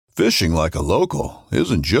Fishing like a local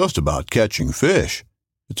isn't just about catching fish.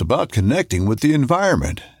 It's about connecting with the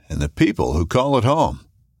environment and the people who call it home.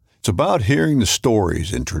 It's about hearing the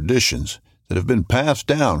stories and traditions that have been passed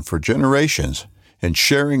down for generations and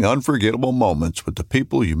sharing unforgettable moments with the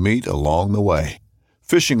people you meet along the way.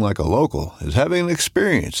 Fishing like a local is having an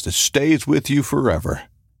experience that stays with you forever.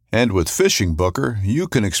 And with Fishing Booker, you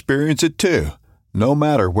can experience it too, no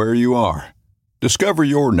matter where you are. Discover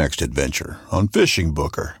your next adventure on Fishing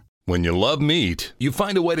Booker. When you love meat, you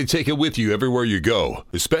find a way to take it with you everywhere you go,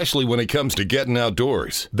 especially when it comes to getting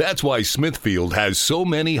outdoors. That's why Smithfield has so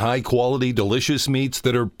many high-quality, delicious meats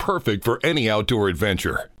that are perfect for any outdoor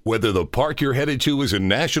adventure. Whether the park you're headed to is a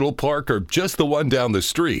national park or just the one down the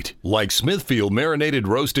street, like Smithfield marinated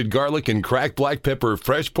roasted garlic and cracked black pepper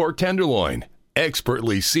fresh pork tenderloin,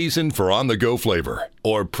 expertly seasoned for on-the-go flavor,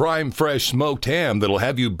 or prime fresh smoked ham that'll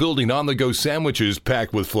have you building on-the-go sandwiches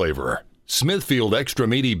packed with flavor. Smithfield extra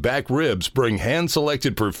meaty back ribs bring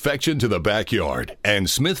hand-selected perfection to the backyard, and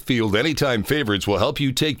Smithfield Anytime Favorites will help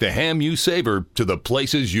you take the ham you savor to the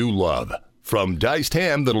places you love. From diced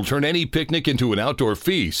ham that'll turn any picnic into an outdoor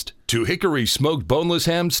feast, to hickory smoked boneless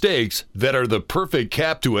ham steaks that are the perfect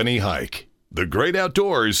cap to any hike. The great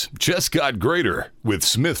outdoors just got greater with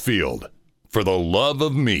Smithfield. For the love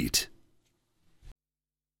of meat.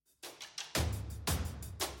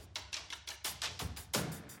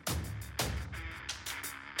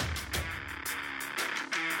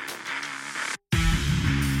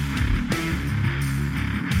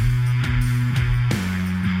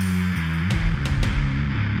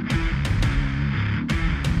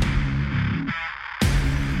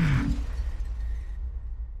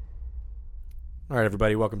 All right,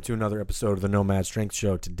 everybody, welcome to another episode of the Nomad Strength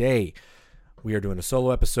Show. Today, we are doing a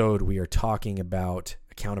solo episode. We are talking about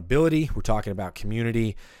accountability. We're talking about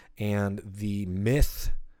community and the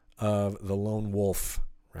myth of the lone wolf,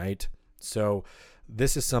 right? So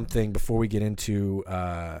this is something, before we get into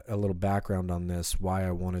a little background on this, why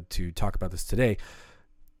I wanted to talk about this today,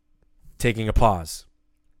 taking a pause.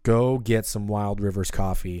 Go get some Wild Rivers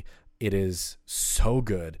coffee. It is so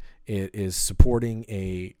good. It is supporting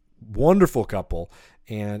a wonderful couple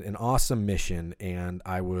and an awesome mission, and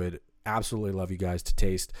I would absolutely love you guys to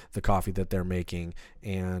taste the coffee that they're making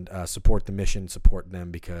and support the mission, support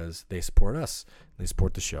them, because they support us, they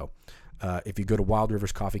support the show. If you go to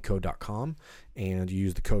wildriverscoffeeco.com and you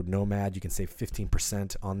use the code NOMAD, you can save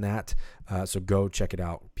 15% on that, so go check it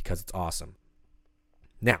out because it's awesome.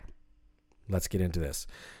 Now, let's get into this.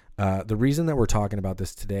 The reason that we're talking about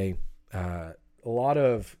this today, a lot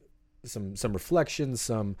of some reflections,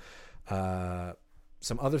 some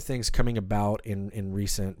other things coming about in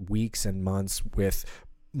recent weeks and months with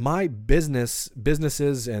my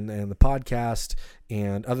businesses and the podcast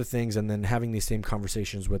and other things, and then having these same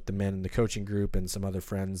conversations with the men in the coaching group and some other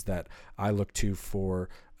friends that I look to for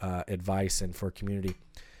advice and for community.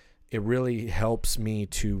 It really helps me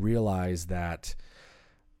to realize that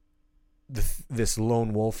this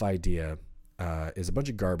lone wolf idea is a bunch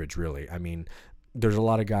of garbage, really. I mean, there's a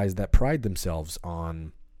lot of guys that pride themselves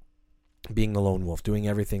on being the lone wolf, doing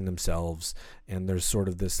everything themselves, and there's sort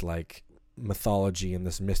of this like mythology and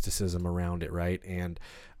this mysticism around it, right? And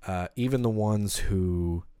even the ones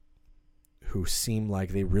who seem like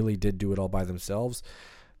they really did do it all by themselves,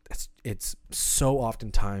 it's so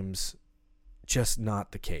oftentimes just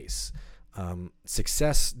not the case.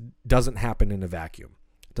 Success doesn't happen in a vacuum.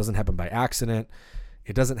 It doesn't happen by accident.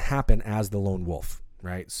 It doesn't happen as the lone wolf,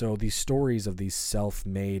 right? So these stories of these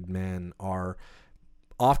self-made men are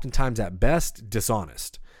oftentimes at best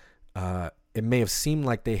dishonest. It may have seemed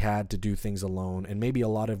like they had to do things alone, and maybe a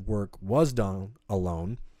lot of work was done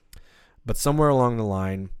alone, but somewhere along the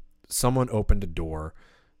line, someone opened a door,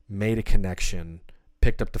 made a connection,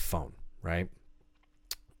 picked up the phone, right?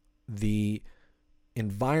 The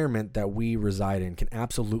environment that we reside in can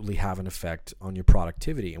absolutely have an effect on your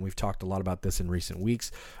productivity. And we've talked a lot about this in recent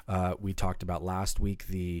weeks. We talked about last week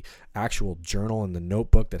the actual journal and the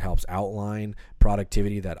notebook that helps outline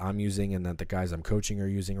productivity that I'm using and that the guys I'm coaching are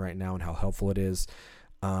using right now, and how helpful it is.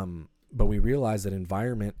 But we realize that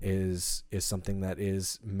environment is something that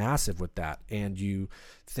is massive with that. And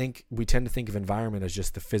we tend to think of environment as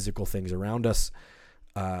just the physical things around us,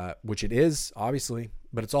 which it is, obviously,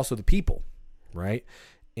 but it's also the people, right?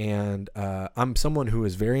 And I'm someone who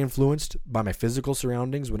is very influenced by my physical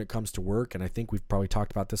surroundings when it comes to work, and I think we've probably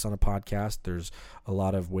talked about this on a podcast. There's a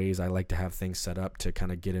lot of ways I like to have things set up to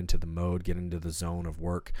kind of get into the mode, get into the zone of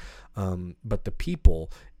work. But the people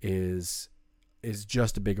is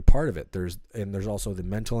just a bigger part of it. There's also the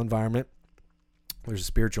mental environment. There's a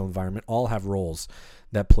spiritual environment. All have roles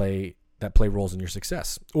that play roles in your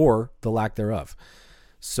success or the lack thereof.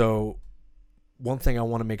 So one thing I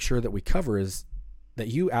want to make sure that we cover is that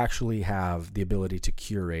you actually have the ability to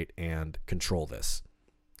curate and control this.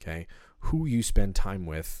 Okay. Who you spend time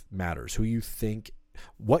with matters. Who you think,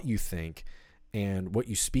 what you think, and what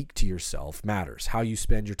you speak to yourself matters. How you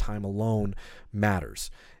spend your time alone matters.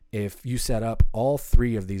 If you set up all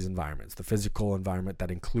three of these environments, the physical environment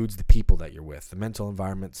that includes the people that you're with, the mental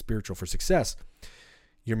environment, spiritual for success,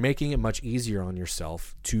 you're making it much easier on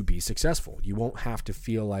yourself to be successful. You won't have to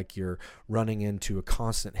feel like you're running into a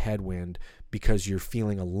constant headwind because you're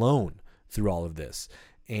feeling alone through all of this.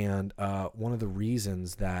 And one of the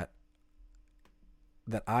reasons that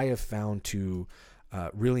I have found to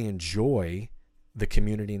really enjoy the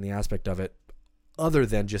community and the aspect of it, other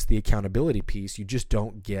than just the accountability piece, you just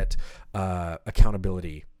don't get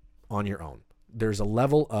accountability on your own. There's a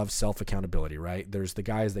level of self-accountability, right? There's the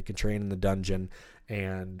guys that can train in the dungeon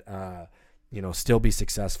and, still be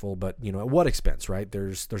successful, but, at what expense, right?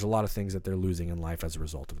 There's a lot of things that they're losing in life as a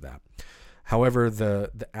result of that. However,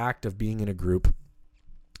 the act of being in a group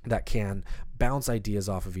that can bounce ideas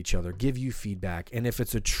off of each other, give you feedback, and if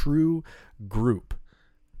it's a true group,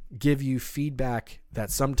 give you feedback that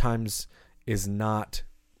sometimes is not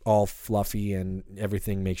all fluffy and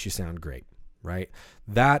everything makes you sound great, right?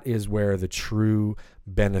 That is where the true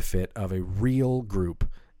benefit of a real group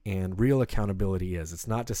and real accountability is. It's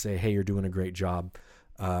not to say, hey, you're doing a great job,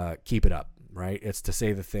 keep it up, right? It's to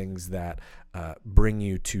say the things that bring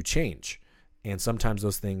you to change. And sometimes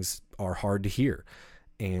those things are hard to hear.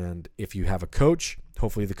 And if you have a coach,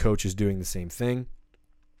 hopefully the coach is doing the same thing.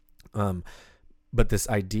 But this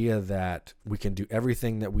idea that we can do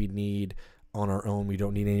everything that we need on our own, we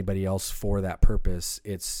don't need anybody else for that purpose,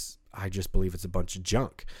 I just believe it's a bunch of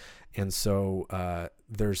junk. And so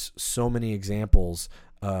there's so many examples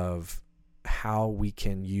of how we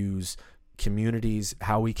can use communities,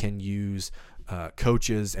 how we can use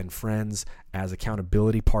coaches and friends as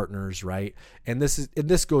accountability partners, right? And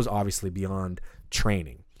this goes obviously beyond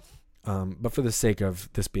training. But for the sake of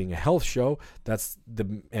this being a health show,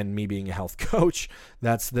 and me being a health coach,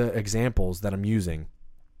 that's the examples that I'm using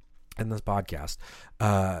in this podcast.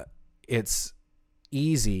 It's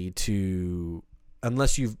easy to,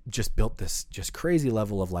 unless you've just built this just crazy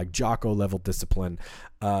level of like Jocko level discipline,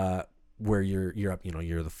 where you're up,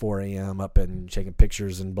 you're the 4 a.m. up and taking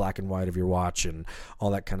pictures in black and white of your watch and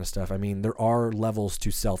all that kind of stuff. I mean, there are levels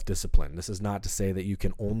to self-discipline. This is not to say that you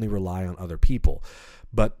can only rely on other people,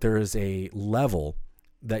 but there is a level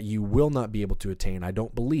that you will not be able to attain, I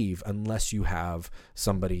don't believe, unless you have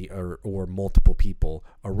somebody or multiple people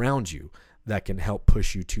around you that can help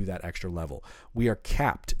push you to that extra level. We are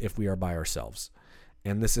capped if we are by ourselves.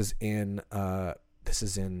 And this is in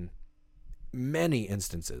many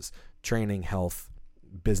instances: training, health,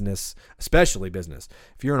 business, especially business.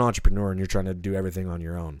 If you're an entrepreneur and you're trying to do everything on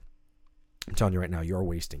your own, I'm telling you right now, you're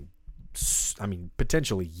wasting,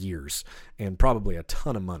 potentially years and probably a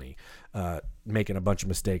ton of money making a bunch of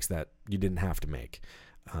mistakes that you didn't have to make.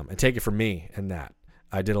 And take it from me and that.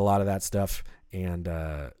 I did a lot of that stuff, and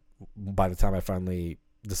by the time I finally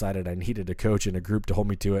decided I needed a coach and a group to hold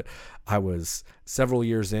me to it, I was several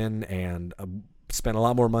years in and spent a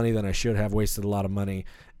lot more money than I should have, wasted a lot of money,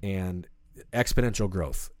 and exponential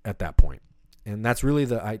growth at that point. And that's really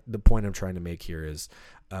the point I'm trying to make here is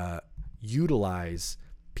utilize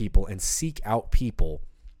people and seek out people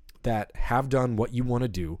that have done what you want to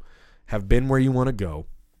do, have been where you want to go.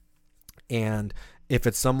 And if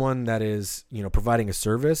it's someone that is, providing a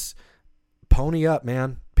service, pony up,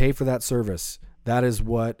 man, pay for that service. That is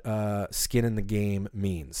what skin in the game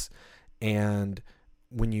means. And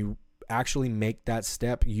when you actually make that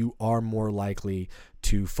step, you are more likely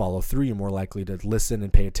to follow through. You're more likely to listen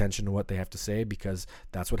and pay attention to what they have to say, because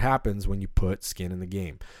that's what happens when you put skin in the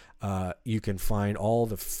game. You can find all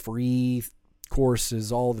the free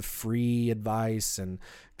courses, all the free advice, and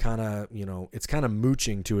it's kind of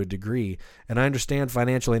mooching to a degree. And I understand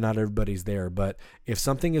financially not everybody's there, but if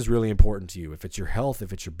something is really important to you, if it's your health,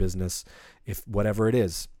 if it's your business, if whatever it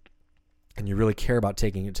is, and you really care about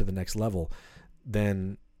taking it to the next level,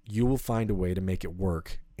 then you will find a way to make it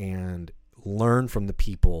work and learn from the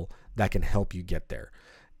people that can help you get there.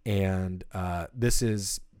 And this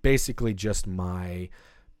is basically just my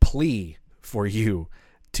plea for you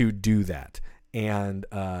to do that. And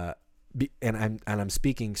I'm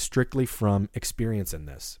speaking strictly from experience in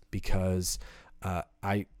this, because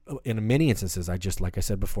in many instances, like I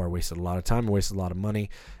said before, I wasted a lot of time, I wasted a lot of money,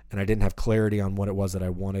 and I didn't have clarity on what it was that I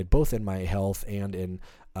wanted, both in my health and in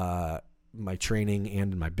my training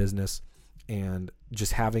and in my business. And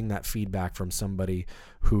just having that feedback from somebody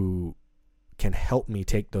who can help me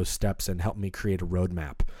take those steps and help me create a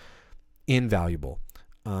roadmap, invaluable.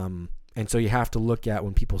 And so you have to look at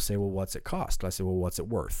when people say, well, what's it cost? I say, well, what's it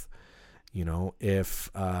worth? You know,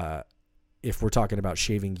 if we're talking about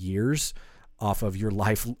shaving years off of your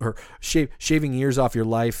life, or shaving years off your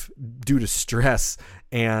life due to stress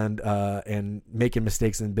and making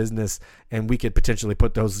mistakes in business, and we could potentially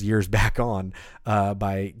put those years back on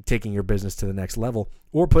by taking your business to the next level,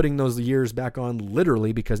 or putting those years back on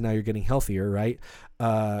literally because now you're getting healthier, right?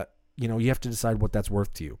 You know, you have to decide what that's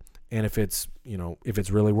worth to you. And if it's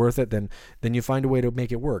really worth it, then you find a way to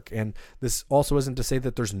make it work. And this also isn't to say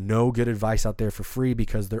that there's no good advice out there for free,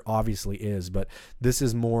 because there obviously is. But this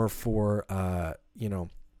is more for, a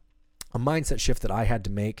mindset shift that I had to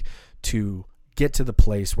make to get to the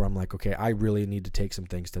place where I'm like, okay, I really need to take some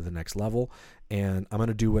things to the next level, and I'm going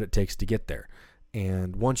to do what it takes to get there.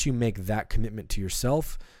 And once you make that commitment to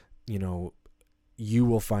yourself, you know, you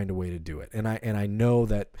will find a way to do it. And I know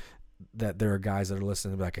that there are guys that are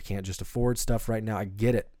listening like, I can't just afford stuff right now. I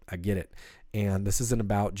get it. And this isn't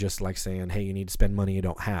about just like saying, hey, you need to spend money you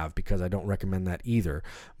don't have, because I don't recommend that either.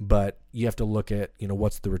 But you have to look at, you know,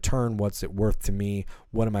 what's the return? What's it worth to me?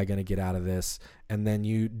 What am I going to get out of this? And then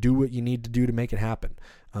you do what you need to do to make it happen,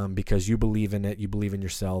 because you believe in it. You believe in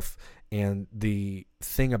yourself. And the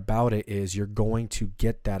thing about it is you're going to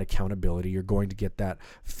get that accountability. You're going to get that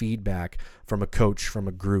feedback from a coach, from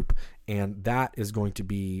a group. And that is going to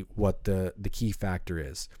be what the key factor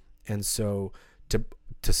is. And so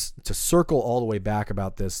to circle all the way back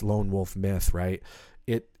about this lone wolf myth, right?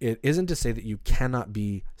 It isn't to say that you cannot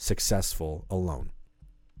be successful alone.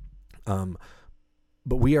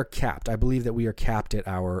 But we are capped. I believe that we are capped at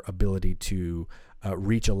our ability to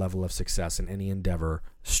reach a level of success in any endeavor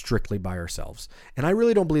strictly by ourselves. And I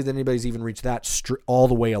really don't believe that anybody's even reached that all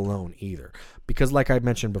the way alone either. Because like I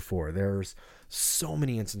mentioned before, there's so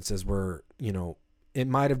many instances where, you know, it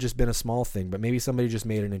might have just been a small thing, but maybe somebody just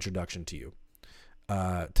made an introduction to you,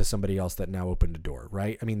 to somebody else that now opened a door,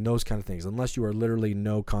 right? I mean, those kind of things. Unless you are literally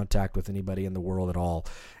no contact with anybody in the world at all,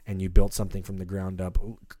 and you built something from the ground up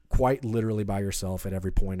quite literally by yourself at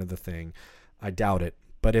every point of the thing, I doubt it.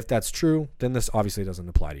 But if that's true, then this obviously doesn't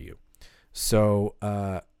apply to you. So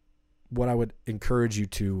what I would encourage you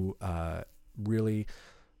to really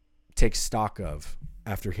take stock of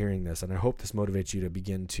after hearing this, and I hope this motivates you to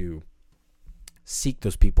begin to seek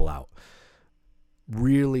those people out.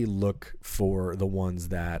 Really look for the ones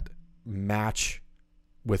that match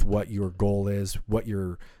with what your goal is, what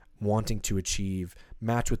you're wanting to achieve,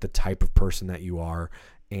 match with the type of person that you are,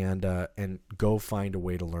 and go find a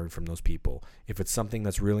way to learn from those people. If it's something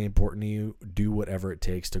that's really important to you, do whatever it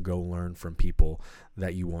takes to go learn from people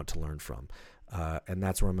that you want to learn from. And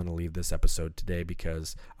that's where I'm going to leave this episode today,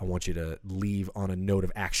 because I want you to leave on a note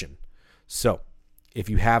of action. So if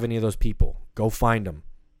you have any of those people, go find them,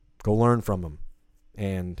 go learn from them,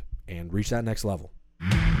 and reach that next level.